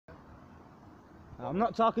I'm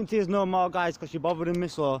not talking to you no more, guys, because you're bothering me,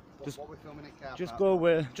 so What we filming in car just park? go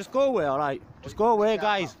away. Just go away, alright? Just go away,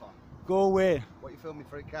 guys. Go away. What are you filming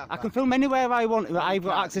for a car park? I can film anywhere I want. I've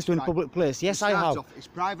got access to in a public place. Yes, I have. It's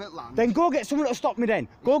private land. Then go get someone to stop me then.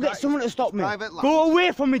 Go get someone to stop me. Private land. Go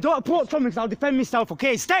away from me. Don't approach from me because I'll defend myself,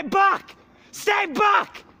 okay? Step back! Step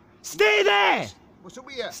back! Stay there! What's up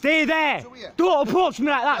with you? Stay there! What's up with you? Don't approach me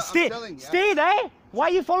like that. I'm telling you. Stay there! Why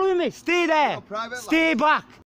are you following me? Stay there! Private Stay land. back!